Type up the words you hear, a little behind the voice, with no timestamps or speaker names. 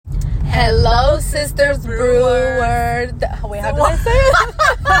Hello SisterBrewers. Wait, how did I say it?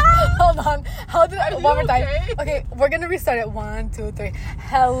 Hold on. How did I? One more time. Okay, we're gonna restart it. 1, 2, 3.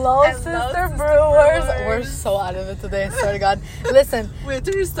 Hello SisterBrewers. We're so out of it today. I swear to God. Listen. We had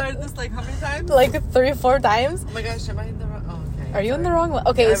to restart this like how many times? Like 3, 4 times. Oh my gosh, am I in the wrong? Oh, okay. Are you in the wrong one?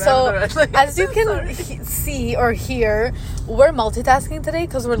 Okay, so as you can see or hear, we're multitasking today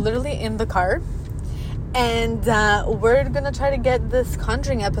because we're literally in the car. And we're going to try to get this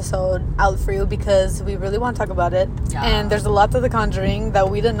Conjuring episode out for you because we really want to talk about it. Yeah. And there's a lot to the Conjuring that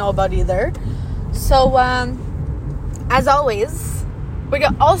we didn't know about either. So, as always, we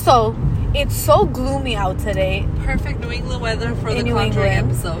got also, it's so gloomy out today. Perfect New England weather for the Conjuring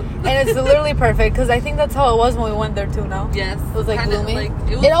episode. And it's literally perfect because I think that's how it was when we went there too, no? Yes. It was like gloomy. Like,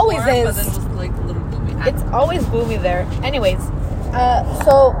 it was always warm, is. But then it was like a little gloomy. It's always gloomy there. Anyways,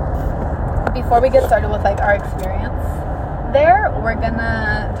 so before we get started with like our experience there, we're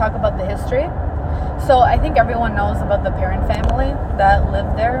gonna talk about the history. So I think everyone knows about the Perron family that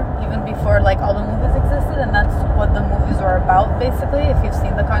lived there even before like all the movies existed, and that's what the movies were about basically, if you've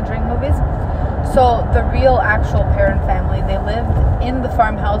seen the Conjuring movies. So the real actual Perron family, they lived in the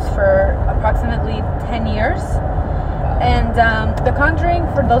farmhouse for approximately 10 years. And the Conjuring,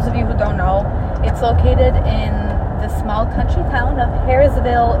 for those of you who don't know, it's located in the small country town of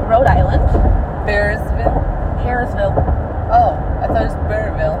Harrisville, Rhode Island. Harrisville. Oh, I thought it was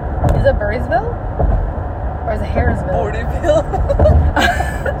Burryville. Is it Burrysville? Or is it Harrisville? Burryville.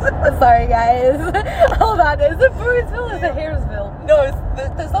 Sorry, guys. Hold on. Is it Burrysville or is it Harrisville? No,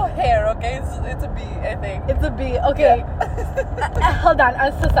 there's no hair, okay? It's a B, I think. It's a B. Okay. Yeah. Hold on.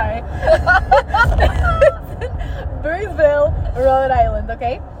 I'm so sorry. Burrysville, Rhode Island,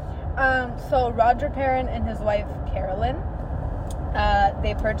 okay? So Roger Perron and his wife Carolyn,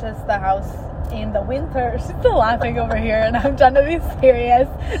 they purchased the house in the winter. She's still laughing over here, and I'm trying to be serious,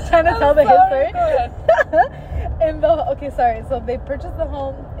 trying to tell the history. Go ahead. So they purchased the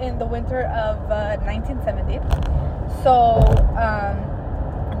home in the winter of 1970. So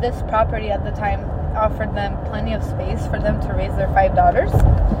this property at the time offered them plenty of space for them to raise their 5 daughters.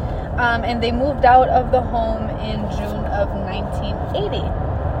 And they moved out of the home in June of 1980.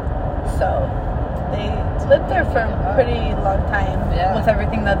 So they lived there for a pretty long time with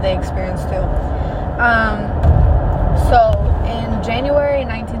everything that they experienced too. So in January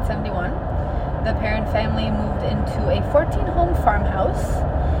 1971, the Perron family moved into a 14-home farmhouse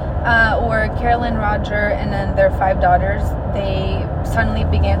where Carolyn, Roger, and then their 5 daughters, they suddenly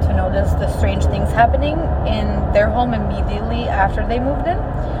began to notice the strange things happening in their home immediately after they moved in.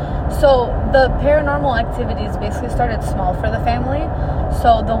 So the paranormal activities basically started small for the family.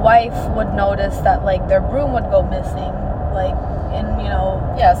 So the wife would notice that like their broom would go missing, like in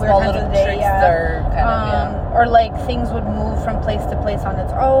small little tricks or kind of or like things would move from place to place on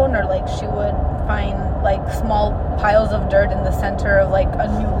its own, or like she would find like small piles of dirt in the center of like a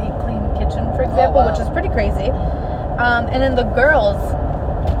newly cleaned kitchen, for example, which is pretty crazy. And then the girls,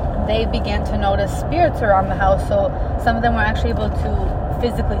 they began to notice spirits around the house. So some of them were actually able to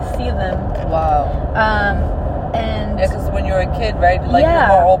physically see them. Wow. And because when you're a kid, right, like you're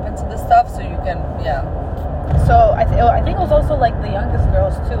more open to this stuff, so you can, So I think it was also like the youngest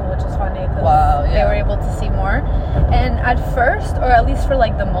girls too, which is funny because they were able to see more. And at first, or at least for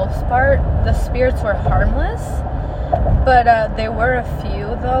like the most part, the spirits were harmless, but there were a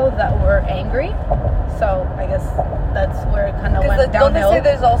few though that were angry. So I guess that's where it kind of went downhill. Don't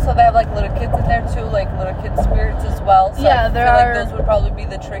they say they have like little kids in there too, like little kid spirits as well? So yeah, there are. Like those would probably be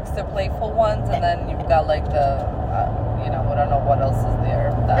the tricks, the playful ones, and then you've got like the, I don't know what else is there.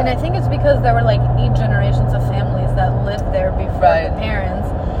 And I think it's because there were like 8 generations of families that lived there before the parents,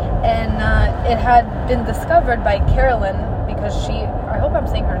 and it had been discovered by Carolyn because I hope I'm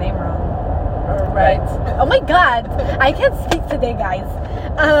saying her name wrong. Right. Oh my God, I can't speak today, guys.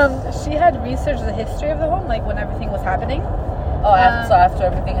 She had researched the history of the home, like when everything was happening. Oh, so after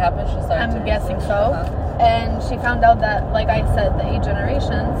everything happened, she started. I'm guessing so. And she found out that, like I said, the 8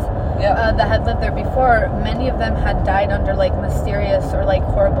 generations that had lived there before, many of them had died under like mysterious or like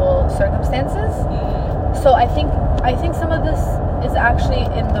horrible circumstances. So I think some of this is actually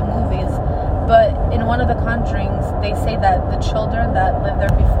in the movies. But in one of the Conjurings, they say that the children that lived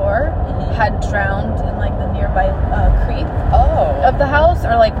there before had drowned in like the nearby creek of the house,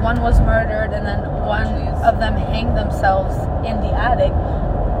 or like one was murdered, and then one of them hanged themselves in the attic,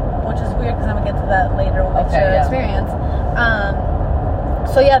 which is weird because I'm gonna get to that later with your experience.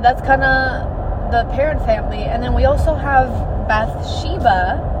 So yeah, that's kind of the Perron family, and then we also have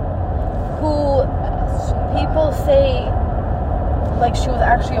Bathsheba, who people say like she was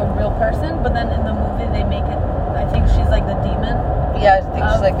actually a real person, but then in the movie they make it, I think she's like the demon Yeah, I think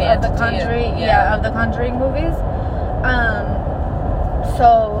she's like the of the Conjuring. Yeah, of the Conjuring movies.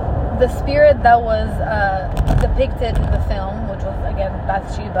 So the spirit that was depicted in the film, which was again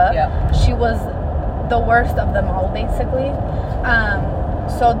Bathsheba, she was the worst of them all, basically.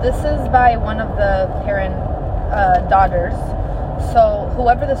 So this is by one of the parent daughters. So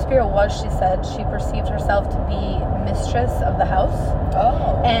whoever the spirit was, she said she perceived herself to be mistress of the house.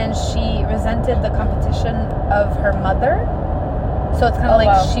 Oh. And she resented the competition of her mother. So it's kind of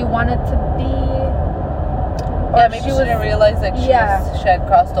like she wanted to be... Yeah, maybe she didn't realize like she had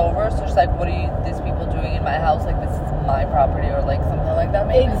crossed over. So she's like, what are these people doing in my house? Like, this is my property, or like something like that,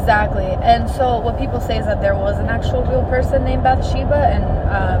 maybe? Exactly. And so what people say is that there was an actual real person named Bathsheba, and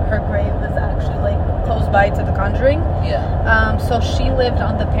her grave is actually like close by to the Conjuring. Yeah. So she lived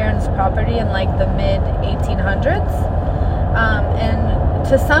on the parents' property in like the mid 1800s. And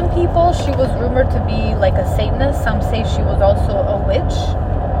to some people, she was rumored to be like a Satanist. Some say she was also a witch.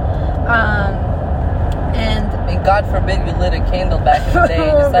 And God forbid you lit a candle back in the day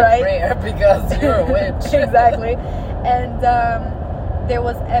and just said prayer, because you're a witch. Exactly. And there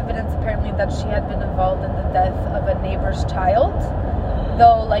was evidence apparently that she had been involved in the death of a neighbor's child,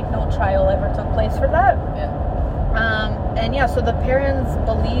 though like no trial ever took place for that. Yeah. So the parents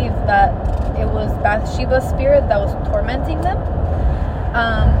believe that it was Bathsheba's spirit that was tormenting them.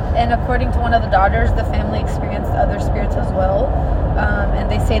 And according to one of the daughters, the family experienced other spirits as well. And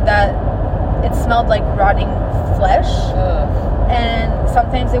they say that it smelled like rotting flesh. And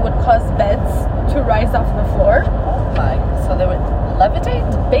sometimes it would cause beds to rise off the floor. Oh my! So they would levitate?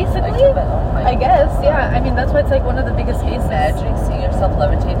 Basically, I guess. Yeah. I mean, that's why it's like one of the biggest cases. Imagine seeing yourself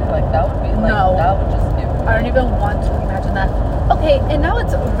levitating, like that would be like that would just give. I don't even want to imagine that. Okay, and now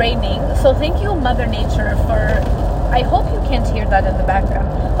it's raining. So thank you, Mother Nature, for. I hope you can't hear that in the background.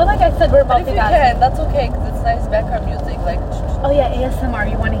 But like I said, we're about to. If you can, that's okay, because it's nice background music. Like. Oh yeah, ASMR.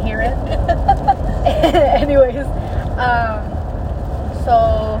 You want to hear it? Anyways,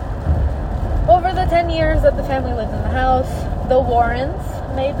 so over the 10 years that the family lived in the house, the Warrens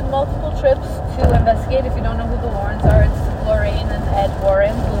made multiple trips to investigate. If you don't know who the Warrens are, it's Lorraine and Ed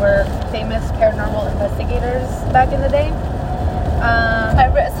Warren, who were famous paranormal investigators back in the day.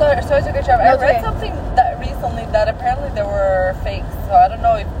 Sorry to get you off. I read something that recently that apparently there were fakes. So I don't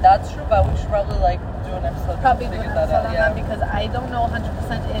know if that's true, but we should probably do an episode. Probably do an episode on that, because I don't know 100%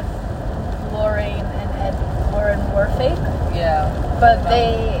 if Lorraine and Ed Warren were fake. Yeah. But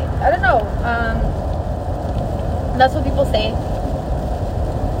I don't know. That's what people say.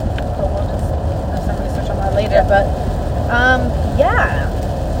 So we'll just do some research on that later. Yeah. But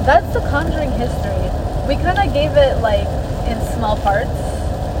that's the Conjuring history. We kind of gave it like in small parts,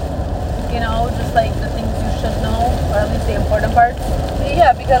 just like the things you should know, or at least the important parts.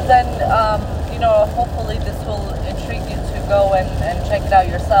 Yeah, because then hopefully this will intrigue you to go and check it out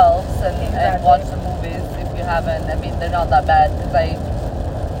yourselves and watch the movies if you haven't. I mean, they're not that bad, because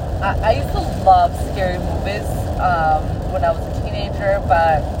I used to love scary movies when I was a teenager,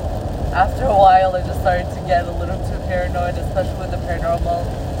 but after a while I just started to get a little too paranoid, especially with the paranormal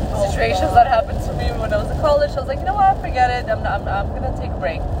situations that happened to me when I was in college. I was like, you know what, forget it, I'm gonna take a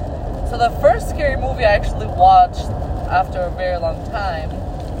break. So the first scary movie I actually watched after a very long time,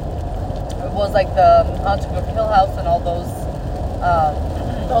 it was like the Haunting of Hill House and all those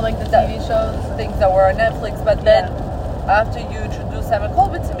like the TV shows, things that were on Netflix. But then after you introduced Simon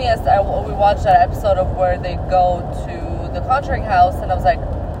Colby to me, we watched that episode of where they go to the Conjuring House, and I was like,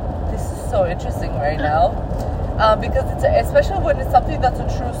 this is so interesting right now. Because especially when it's something that's a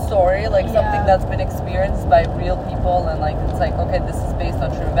true story, like something that's been experienced by real people, and like it's like, okay, this is based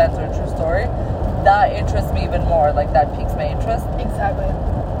on true events or a true story, that interests me even more. Like that piques my interest. Exactly.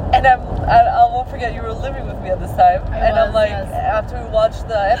 And I won't forget, you were living with me at this time, after we watched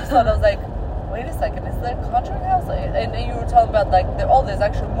the episode, I was like, wait a second, is that Conjuring House? And you were talking about like, there's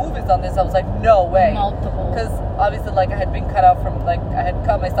actual movies on this. I was like, no way. Multiple. Because obviously, like, I had been cut out from, like, I had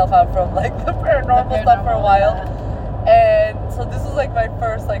cut myself out from like the paranormal stuff for a while. And so this was like my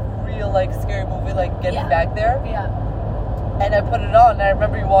first like real like scary movie, like getting back there. Yeah. And I put it on, and I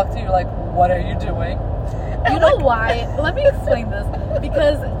remember you walked in, you're like, what are you doing? You know why? Let me explain this.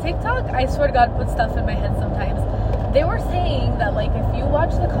 Because TikTok, I swear to God, puts stuff in my head sometimes. They were saying that, like, if you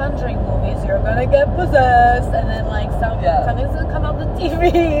watch the Conjuring movies, you're gonna get possessed, and then, like, something's gonna come out the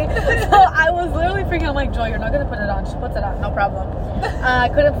TV. So I was literally freaking out, like, Joy, you're not gonna put it on. She puts it on, no problem. I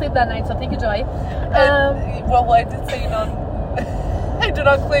couldn't sleep that night, so thank you, Joy. Well, I did say, I do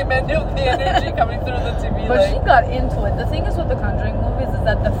not claim any of the energy coming through the TV. But she got into it. The thing is with the Conjuring movies is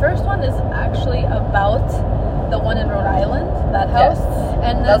that the first one is actually about the one in Rhode Island, that house. Yes.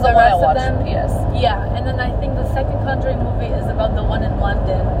 And then that's the one rest I watched, of them. yes. Yeah, and then I think the second Conjuring movie is about the one in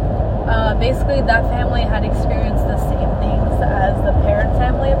London. Basically, that family had experienced the same things as the parent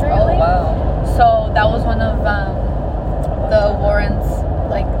family, apparently. Oh, wow. So that was one of the Warrens,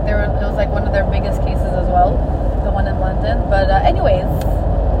 like, it was like one of their biggest cases as well, the one in London. But anyways,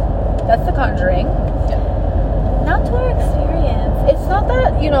 that's The Conjuring. Yeah. Now to our experience. It's not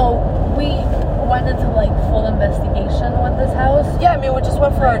that, we went into like full investigation with this house. Yeah, I mean, we just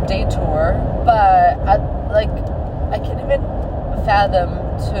went for our day tour, but I can't even fathom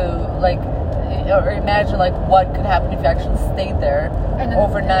to or imagine what could happen if you actually stayed there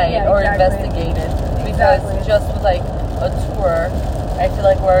overnight or investigated. Because just with a tour, I feel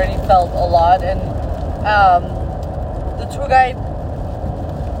like we already felt a lot. And the tour guide,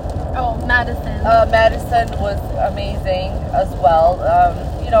 Madison was amazing as well.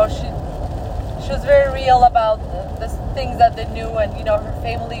 She was very real about the things that they knew, and her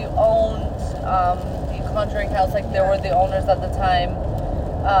family owned the Conjuring House. They were the owners at the time.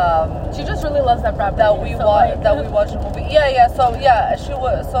 She just really loves that property. That we watched the movie. Yeah. So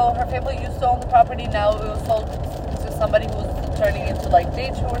her family used to own the property. Now it was sold to somebody who was turning into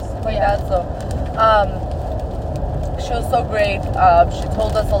day tours, stuff like that. So she was so great. She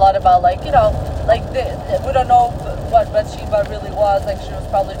told us a lot about we don't know what Bathsheba really was. She was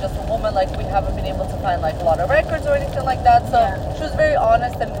probably just a woman. We haven't been able to find a lot of records or anything like that. So she was very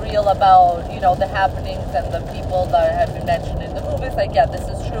honest and real about the happenings and the people that have been mentioned in the movies. This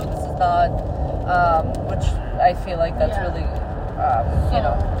is true. This is not. Which I feel that's really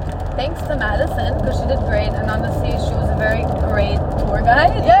Thanks to Madison, because she did great, and honestly, she was a very great tour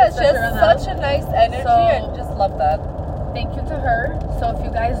guide. Yeah, she has such a nice energy. I just love that. Thank you to her. So if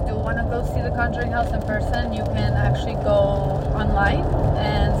you guys do want to go see the Conjuring House in person, you can actually go online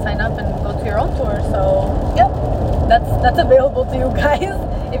and sign up and go to your own tour. So that's available to you guys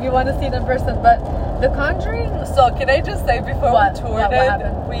if you want to see it in person. But The Conjuring. So can I just say before we toured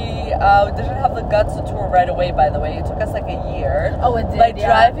we didn't have the guts to tour right away. By the way, it took us a year. Oh, it did.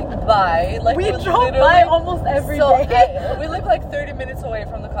 Driving by, we drove by almost every day. We live 30 minutes away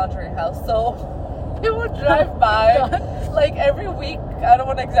from the Conjuring House, so we would drive by every week. I don't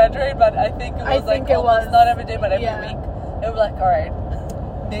want to exaggerate, but I think it was not every day, but every week. And we're all right,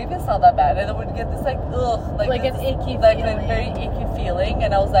 maybe it's not that bad. And then we'd get this an icky feeling. A very icky feeling.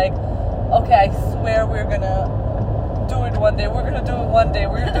 And I was okay, I swear we're gonna do it one day. We're gonna do it one day.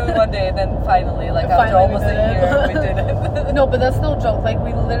 We're gonna do it one day. And then finally, after almost a year, we did it. No, but that's no joke.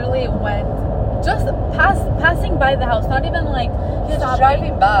 We literally went just passing by the house, not even just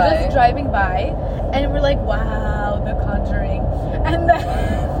driving by. Just driving by, and we're wow, The Conjuring, and then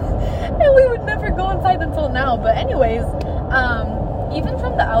and we would never go inside until now. But anyways, even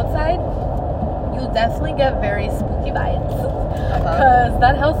from the outside, you definitely get very spooky vibes, because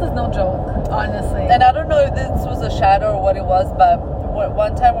that house is no joke, honestly. And I don't know if this was a shadow or what it was, but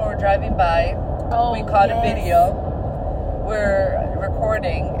one time when we were driving by, we caught a video. We're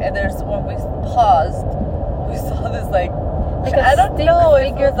recording, and when we paused, we saw this I don't know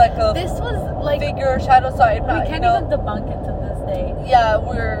if it was this was figure shadow. So we can't even debunk it to this day. Yeah,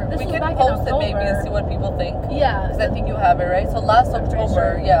 we can post it maybe and see what people think. Yeah, because I think you have it right. So last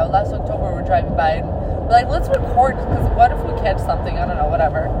October we're driving by, and we're let's record, because what if we catch something? I don't know,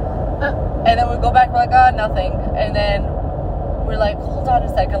 whatever. And then we go back, we're nothing, and then we're hold on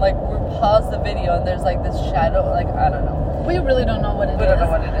a second, we pause the video, and there's this shadow, I don't know. We really don't know what it is. We don't know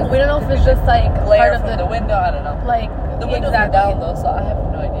what it is. We don't know if it's just glare part of from the window. I don't know. The windows are down though, so I have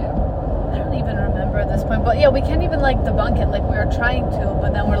no idea. I don't even remember at this point. But yeah, we can't even debunk it. We were trying to,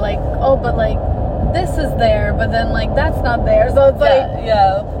 but then we're this is there, but then that's not there. So it's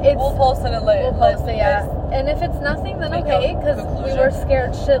we'll post it later. We'll post it, yeah. And if it's nothing, then okay, because we were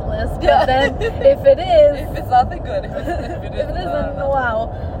scared shitless. But then if it is, if it's nothing good, if it is, then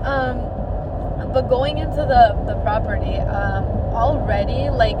wow. But going into the property, already,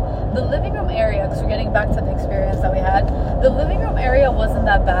 the living room area, because we're getting back to the experience that we had, the living room area wasn't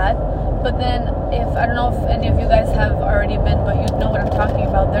that bad. But then, I don't know if any of you guys have already been, but you know what I'm talking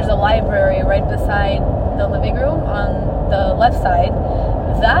about. There's a library right beside the living room on the left side.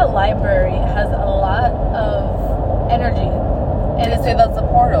 That library has a lot of energy. And they say that's the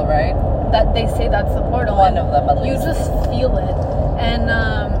portal, right? That they say that's the portal. One of them, at least. You just feel it. And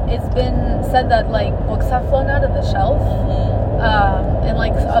it's been said that books have flown out of the shelf. In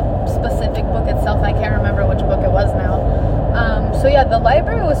a specific book itself, I can't remember which book it was now. So yeah, the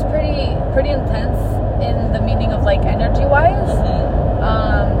library was pretty intense in the meaning of energy wise.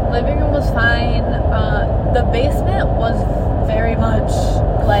 Living room was fine. The basement was very much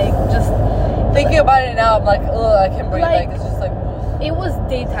Thinking about it now, I'm like, ugh, I can't breathe. Like, it's just like... It was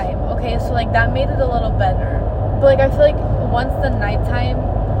daytime, okay? So, like, that made it a little better. But, like, I feel like once the nighttime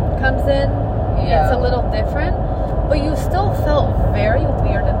comes in, it's a little different. But you still felt very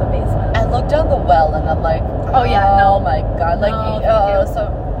weird in the basement. I looked down the well, and I'm like... Oh, yeah, no. Oh, my God. Like,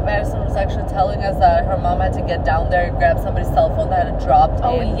 so Madison was actually telling us that her mom had to get down there and grab somebody's cell phone that had dropped in.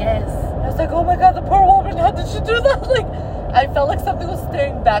 Oh, yes. I was like, oh, my God, the poor woman. How did she do that? Like, I felt like something was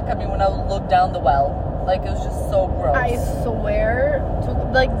staring back at me when I looked down the well. Like, it was just so gross. I swear to,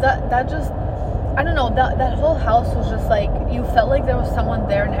 like, that just, I don't know, that whole house was just like, you felt like there was someone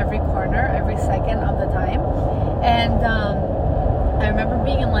there in every corner, every second of the time. And I remember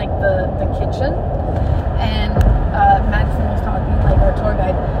being in, like, the kitchen, and Madison was talking, like, our tour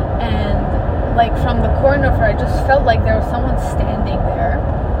guide, and, like, from the corner of her, I just felt like there was someone standing there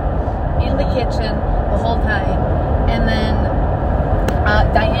in the kitchen the whole time. And then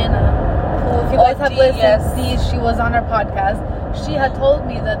Diana, who, if you guys have listened, she was on our podcast. She had told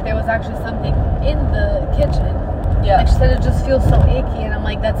me that there was actually something in the kitchen. Yeah. Like, she said it just feels so icky, and I'm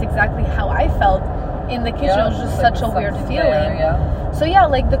like, that's exactly how I felt in the kitchen. It was just like such a weird feeling. So yeah,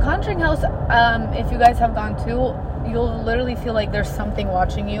 like the Conjuring House, if you guys have gone to, you'll literally feel like there's something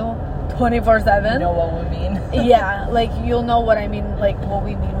watching you 24/7. You know what we mean. Yeah, like you'll know what I mean, like what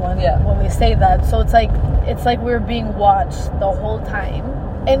we mean when we say that. So it's like we're being watched the whole time.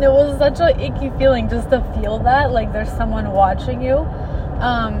 And it was such an icky feeling just to feel that, like there's someone watching you.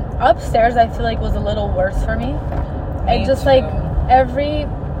 Upstairs, I feel like was a little worse for me. And just like every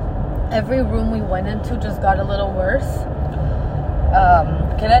room we went into just got a little worse.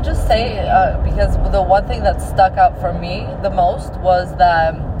 Can I just say, because the one thing that stuck out for me the most was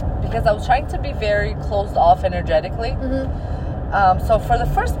that, because I was trying to be very closed off energetically. So for the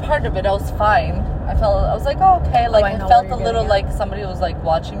first part of it, I was fine. I was like, oh, okay. Like, it felt a little like somebody was like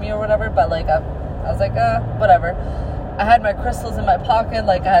watching me or whatever, but like, I was like, whatever. I had my crystals in my pocket,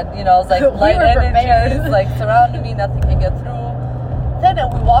 like I had, I was like, light energies, like surrounding me, nothing can get through. Then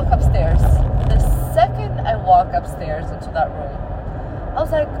we walk upstairs. The second I walk upstairs into that room, I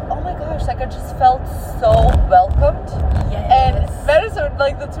was like, oh my gosh, like I just felt so welcomed. Yes. And Madison,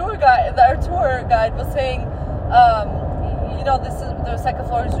 like our tour guide was saying, this is the second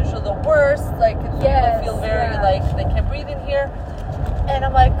floor is usually the worst. Like people feel very like they can't breathe in here. And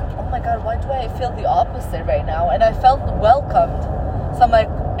I'm like, oh my God, why do I feel the opposite right now? And I felt welcomed. So I'm like,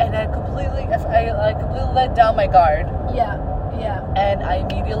 and I completely let down my guard. Yeah. And I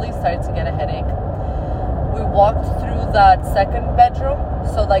immediately started to get a headache. We walked through that second bedroom,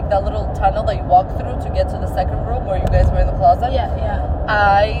 so like that little tunnel that you walk through to get to the second room where you guys were in the closet. Yeah.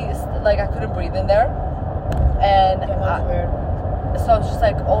 I couldn't breathe in there, and that's weird. So I was just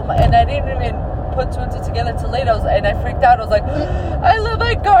like, oh my, and I didn't even put two and two together till later. And I freaked out. I was like, I let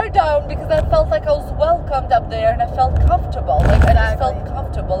my guard down because I felt like I was welcomed up there, and I felt comfortable. Like I just felt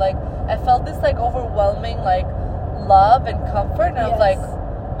comfortable. Like I felt this like overwhelming like love and comfort, and I was like,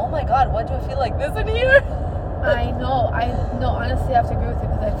 oh my God, why do I feel like this in here? I know. Honestly, I have to agree with you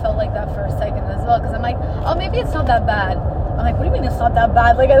because I felt like that for a second as well. Because I'm like, oh, maybe it's not that bad. I'm like, what do you mean it's not that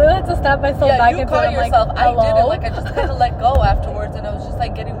bad? Like, I literally had to snap myself back into it. Yeah, you caught yourself. Like, I didn't. Like, I just kind of let go afterwards, and I was just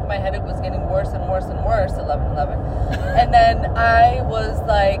like my headache was getting worse and worse and worse. 11:11, and then I was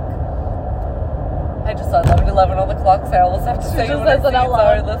like, I just saw 11:11 on the clock, so I almost have to say it when I see it.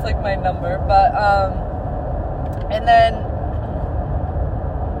 Sorry, that's like my number. But and then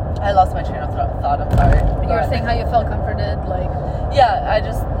I lost my train of thought. I'm sorry. You were saying how you felt comforted, like. Yeah,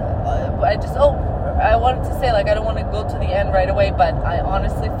 I wanted to say, like, I don't want to go to the end right away, but I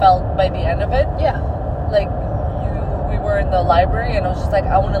honestly felt by the end of it, like, we were in the library, and I was just like,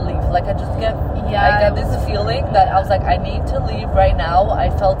 I want to leave. Like, I got this feeling that I was like, I need to leave right now. I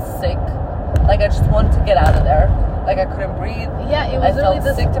felt sick. Like, I just wanted to get out of there. Like, I couldn't breathe. Yeah, it was really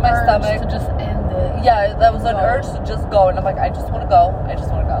felt sick to my stomach. To just end it. Yeah, that was an urge to just go, and I'm like, I just want to go.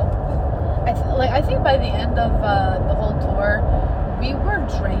 I think by the end of the whole tour, we were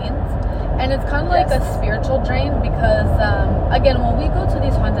drained, and it's kind of like a spiritual drain because, again, when we go to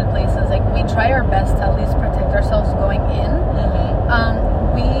these haunted places, like we try our best to at least protect ourselves going in.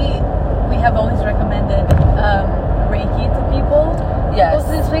 We have always recommended Reiki to people. Yes.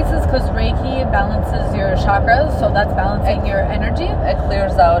 Go to these places because Reiki balances your chakras, so that's balancing your energy. It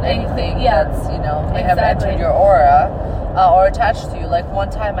clears out anything that's may have entered your aura. Or attached to you. Like one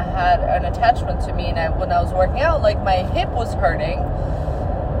time I had an attachment to me, and when I was working out, like my hip was hurting.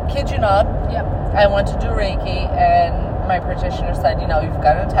 Kid you not. Yep. I went to do Reiki, and my practitioner said, you've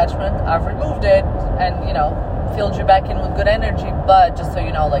got an attachment. I've removed it, and filled you back in with good energy. But just so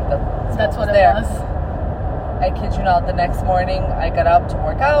you know, like that's what it was. I kid you not. The next morning, I got up to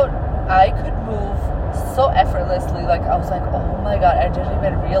work out. I could move so effortlessly. Like, I was like, oh my god, I didn't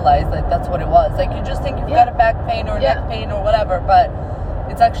even realize like that's what it was. Like, you just think you've got a back pain or neck pain or whatever, but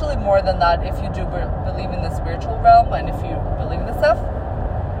it's actually more than that. If you do believe in the spiritual realm and if you believe in this stuff,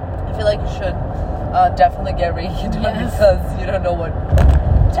 I feel like you should definitely get Reiki done because you don't know what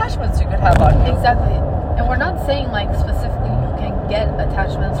attachments you could have on you. Exactly. And we're not saying like specifically you can get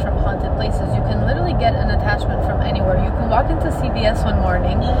attachments from haunted places. You can literally get an attachment from anywhere. You can walk into CVS one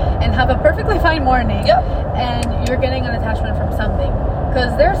morning and have a perfectly fine morning and you're getting an attachment from something.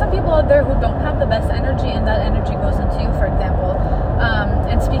 Because there are some people out there who don't have the best energy and that energy goes into you, for example.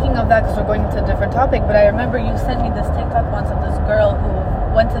 And speaking of that, because we're going into a different topic, but I remember you sent me this TikTok once of this girl who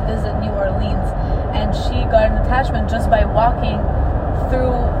went to visit New Orleans and she got an attachment just by walking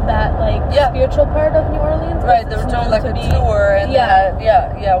through that like spiritual part of New Orleans. Right, they were doing like a tour and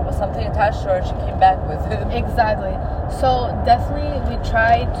with something attached to her, she came back with it. Exactly. So definitely we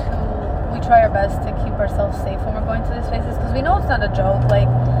try our best to keep ourselves safe when we're going to these places because we know it's not a joke. Like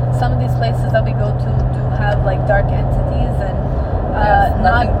some of these places that we go to do have like dark entities and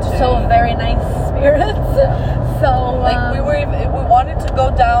not so very nice spirits. So like we wanted to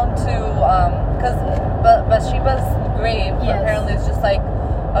go down to because Bathsheba's grave apparently is just like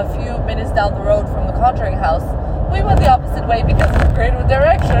a few minutes down the road from the Conjuring House. We went the opposite way because it's great with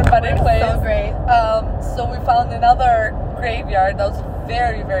direction, but anyways, so great. So we found another graveyard that was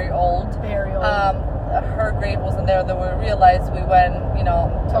very, very old. Very old. Her grave wasn't there. Then we realized we went,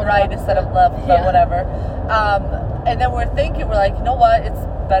 to right instead of left, but whatever. And then we're thinking, we're like, you know what? It's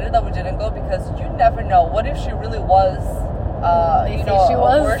better that we didn't go because you never know. What if she really was, a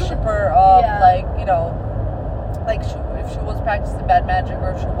worshiper of if she was practicing bad magic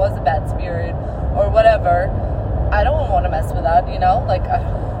or if she was a bad spirit or whatever. I don't want to mess with that, Like, I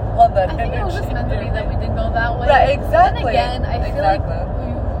don't want that energy. I think it was just meant to be that we didn't go that way. Right, exactly. And again, I feel like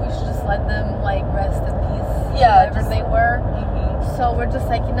we should just let them, like, rest in peace. Wherever they were. Mm-hmm. So we're just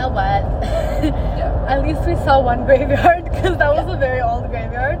like, you know what? At least we saw one graveyard because that was a very old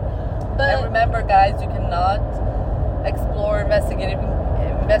graveyard. But and remember, guys, you cannot explore investigating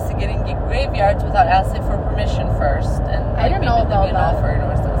graveyards without asking for permission first. And I didn't know about that. Offered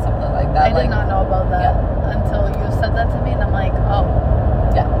or something like that. I did not know about that until you said that to me, and I'm like, oh.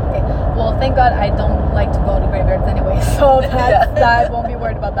 Yeah. Okay. Well, thank God I don't like to go to graveyards anyway, so that won't be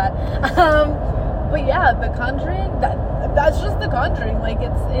worried about that. But yeah, The Conjuring, that's just The Conjuring. Like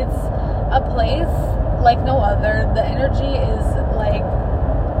it's a place like no other. The energy is like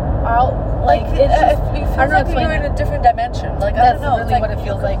out. Like it's just, it feels like you're in a different dimension. Like I don't know, really it's what it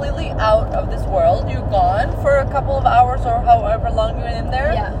feels like. Completely out of this world. You're gone for a couple of hours or however long you're in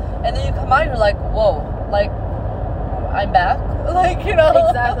there. Yeah. And then you come out, you're like, whoa, like I'm back. Like,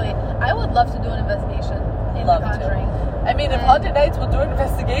 Exactly. I would love to do an investigation in The Conjuring. I mean, if Haunted Nights would do an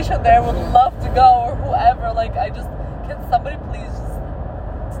investigation there, I would love to go, or whoever. Like, can somebody please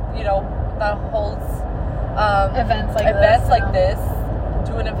that holds events like this,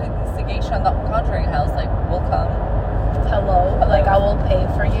 do an investigation on the Conjuring House. Like, we'll come. Hello. Like, I will pay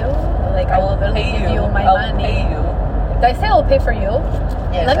for you. Like, I will literally give you my money. Pay you. Did I say I will pay for you?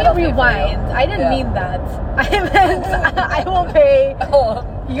 Yes, Let me rewind. I didn't mean that. I meant I will pay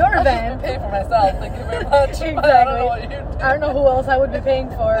your event. I pay for myself. Thank you very much. Exactly. I don't know what you're doing. I don't know who else I would be paying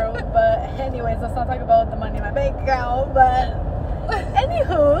for. But anyways, let's not talk about the money in my bank account. But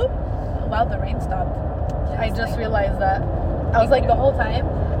anywho, wow, the rain stopped. Yes, I just realized that. I was like, the whole time,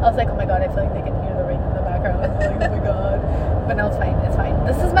 I was like, oh my god, I feel like they can hear the rain in the background. I was like, oh my god. But no, it's fine. It's fine.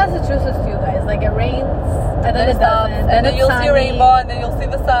 This is Massachusetts to you guys. Like, it rains, and then it doesn't. And then you'll sunny. see a rainbow, and then you'll see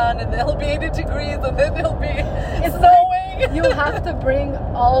the sun, and then it'll be 80 degrees, and then it'll be snowing. You have to bring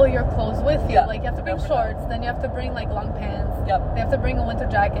all your clothes with you. Yeah, like, you have to bring shorts, then you have to bring, like, long pants. Yep. You have to bring a winter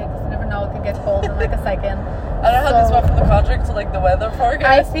jacket, because you never know, it could get cold in, like, a second. I don't know how this went from the Conjuring to, like, the weather forecast.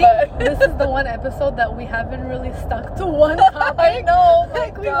 I think this is the one episode that we haven't really stuck to one topic. I know,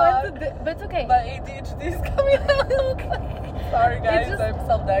 like, we God. went to but it's okay. My ADHD is coming out. Sorry, guys, I'm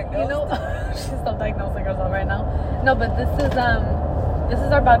self-diagnosed. She's self-diagnosing herself right now. No, but this is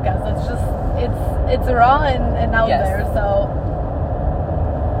our podcast. It's just it's raw and out there. So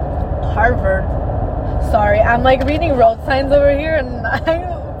Harvard. Sorry, I'm like reading road signs over here, and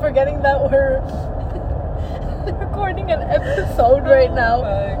I'm forgetting that we're recording an episode right now. Oh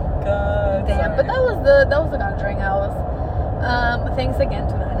my god! Damn, sorry. but that was the Conjuring House. Thanks again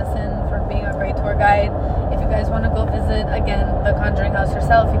to Madison for being a great tour guide. If you guys want to go visit again the Conjuring House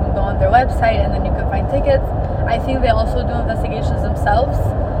yourself, you can go on their website and then you can find tickets. I think they also do investigations themselves.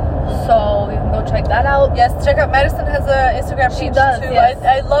 So you can go check that out. Yes, check out Madison has a Instagram page. She does, too. yes.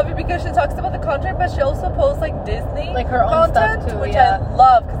 I love it because she talks about the content, but she also posts like Disney, like her own content, stuff too, which I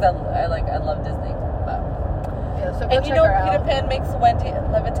love because I love Disney. Yeah, so go and check you know, her Peter out. Pan makes Wendy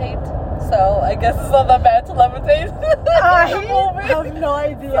levitate, so I guess it's not that bad to levitate. I have no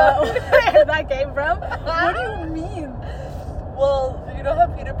idea where that came from. What do you mean? Well, you know how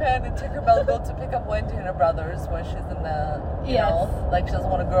Peter Pan and Tinkerbell go to pick up Wendy and her brothers when she's in the, you know, like she doesn't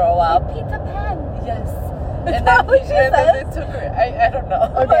want to grow up. Peter Pan. Yes. And then they took her. I don't know.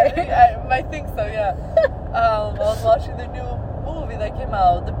 Okay. I think so. Yeah. I was watching the new movie that came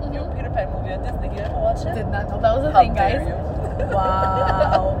out, the new Peter Pan movie on Disney. You ever watch it? Did not know that was a thing, guys.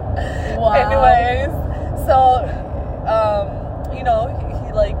 Wow. Wow. Anyways, so you know,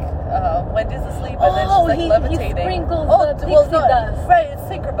 he like Wendy's asleep and then she's like levitating. He sprinkles the pixie dust. Right, it's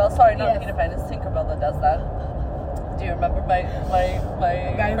Tinkerbell. Sorry, not Peter Pan. It's Tinkerbell that does that. Do you remember my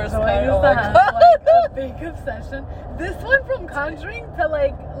guys, first so car? I used to have like a big obsession. This one from Conjuring to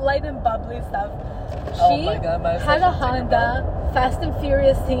like light and bubbly stuff. She had a Honda, Fast and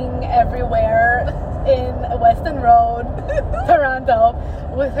Furious thing everywhere in Weston Road, Toronto,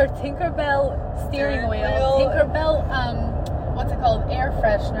 with her Tinkerbell steering wheel. Tinkerbell, what's it called? Air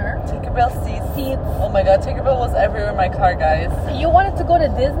freshener. Tinkerbell seats. Oh my god, Tinkerbell was everywhere in my car, guys. You wanted to go to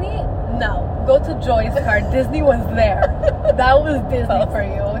Disney? No. Go to Joy's car. Disney was there. That was Disney for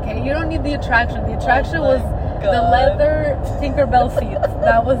you, okay? You don't need the attraction. The attraction was the leather Tinkerbell seats.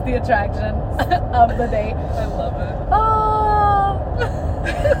 That was the attraction of the day. I love it. Oh.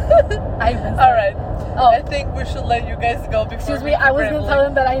 I miss it. Alright. Oh. I think we should let you guys go before Excuse me, I was going to tell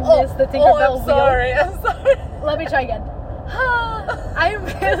them that I missed the Tinkerbell I'm sorry. Let me try again. I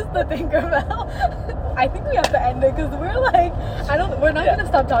missed the Tinkerbell. I think we have to end it because we're not going to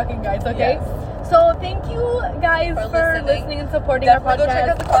stop talking, guys, okay? Yes. So thank you guys for listening and supporting our podcast. Go check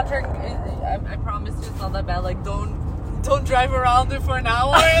out the Conjuring. I promise you it's not that bad. Like, don't drive around it for an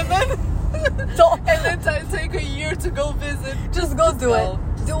hour and then take a year to go visit. Just go do it.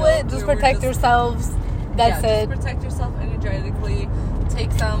 Do it. Just protect yourselves. That's it. Just protect yourself energetically.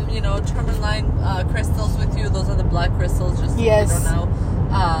 Take some, tourmaline crystals with you. Those are the black crystals, just so you don't know.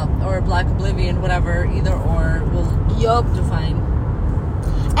 Or black oblivion, whatever. Either or will do fine.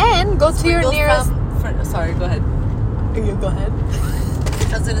 And go to your nearest... Sorry, go ahead. You go ahead.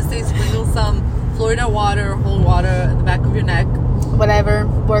 I was going to say sprinkle some Florida water, cold water at the back of your neck. Whatever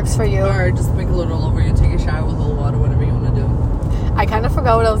works for you. Or just sprinkle it all over you. Take a shower with cold water, whatever you want to do. I kind of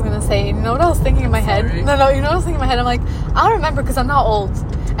forgot what I was going to say. You know what I was thinking in my head? No, you know what I was thinking in my head? I'm like, I'll remember because I'm not old.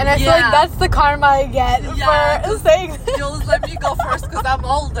 And I feel like that's the karma I get for saying this. You'll just let me go first because I'm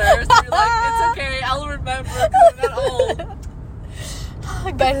older. So you're like, it's okay, I'll remember because I'm not old.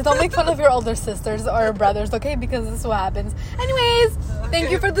 Guys, don't make fun of your older sisters or brothers, okay? Because this is what happens. Anyways,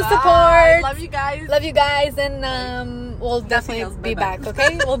 thank you for the support. Love you guys. Love you guys. And we'll definitely be back,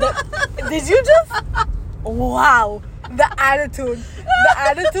 okay? Did you just... Wow. The attitude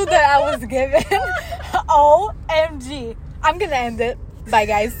that I was given. OMG. I'm going to end it. Bye,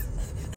 guys.